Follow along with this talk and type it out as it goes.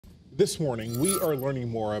This morning, we are learning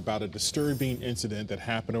more about a disturbing incident that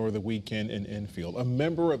happened over the weekend in Enfield. A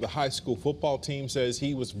member of the high school football team says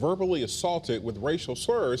he was verbally assaulted with racial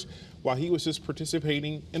slurs while he was just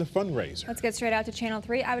participating in a fundraiser. Let's get straight out to Channel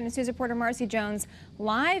 3. Eyewitness News reporter Marcy Jones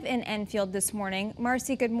live in Enfield this morning.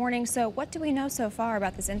 Marcy, good morning. So what do we know so far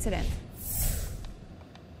about this incident?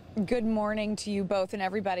 Good morning to you both and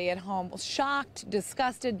everybody at home. Well, shocked,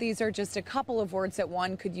 disgusted, these are just a couple of words that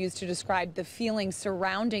one could use to describe the feelings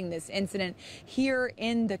surrounding this incident here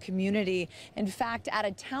in the community. In fact, at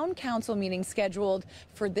a town council meeting scheduled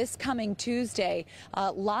for this coming Tuesday,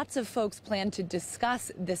 lots of folks plan to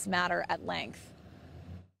discuss this matter at length.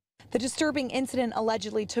 The disturbing incident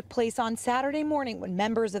allegedly took place on Saturday morning when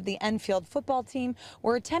members of the Enfield football team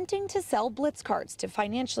were attempting to sell Blitz cards to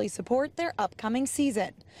financially support their upcoming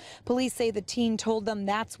season. Police say the teen told them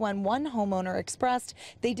that's when one homeowner expressed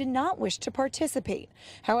they did not wish to participate.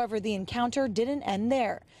 However, the encounter didn't end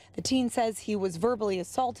there. The teen says he was verbally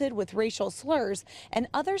assaulted with racial slurs and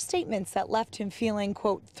other statements that left him feeling,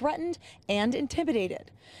 quote, threatened and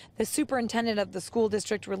intimidated. The superintendent of the school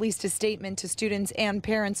district released a statement to students and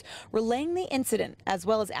parents relaying the incident, as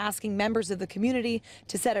well as asking members of the community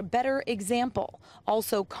to set a better example,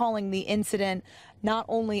 also calling the incident not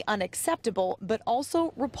only unacceptable, but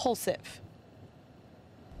also repulsive.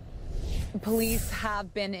 Police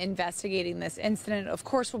have been investigating this incident. Of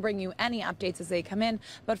course, we'll bring you any updates as they come in,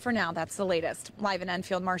 but for now, that's the latest. Live in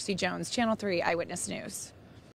Enfield, Marcy Jones, Channel 3 Eyewitness News.